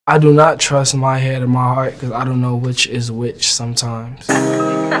I do not trust my head or my heart because I don't know which is which sometimes.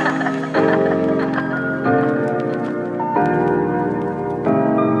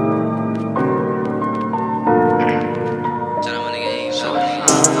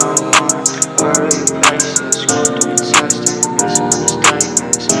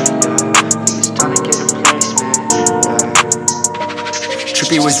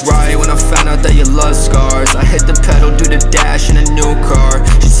 Trippie was right when I found out that you love scars. I hit the pedal, do the dash in a new car.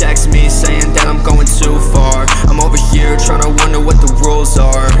 She texts me saying that I'm going too far. I'm over here trying to wonder what the rules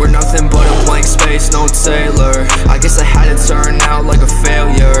are. We're nothing but a blank space, no tailor. I guess I had to turn out like a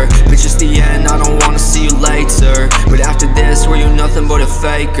failure, but just the end, I don't wanna see you later. But after this, were you nothing but a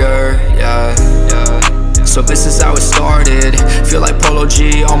faker? Yeah. So this is how it started. Feel like Polo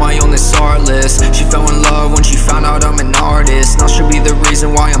G, on my own, this heartless. She fell in love when she found out I'm an artist. Now she'll be the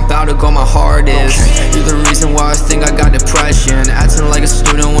reason why I'm about to go my hardest. You're the reason why I think I got depression. Acting like a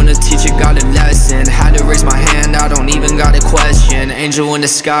student when the teacher got a lesson. Had to raise my hand, I don't even got a question. Angel in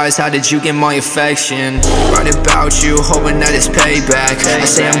disguise, how did you get my affection? Write about you, hoping that it's payback. I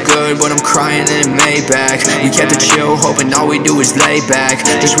say I'm good, but I'm crying in Maybach. We kept it chill, hoping all we do is lay back.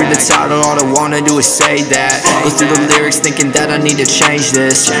 Just read the title, all I wanna do is say that. Go through the lyrics thinking that I need to change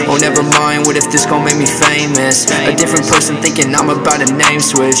this. Oh, never mind, what if this gon' make me famous? A different person thinking I'm about a name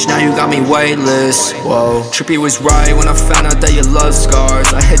switch. Now you got me weightless. Whoa. Trippie was right when I found out that you love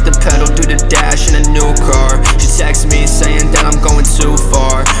scars. I hit the pedal, do the dash in a new car. She texts me saying that I'm going too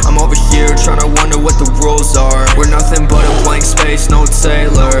far. I'm over here trying to wonder what the rules are. We're nothing but a blank space, no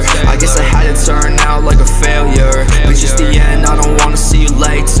tailor.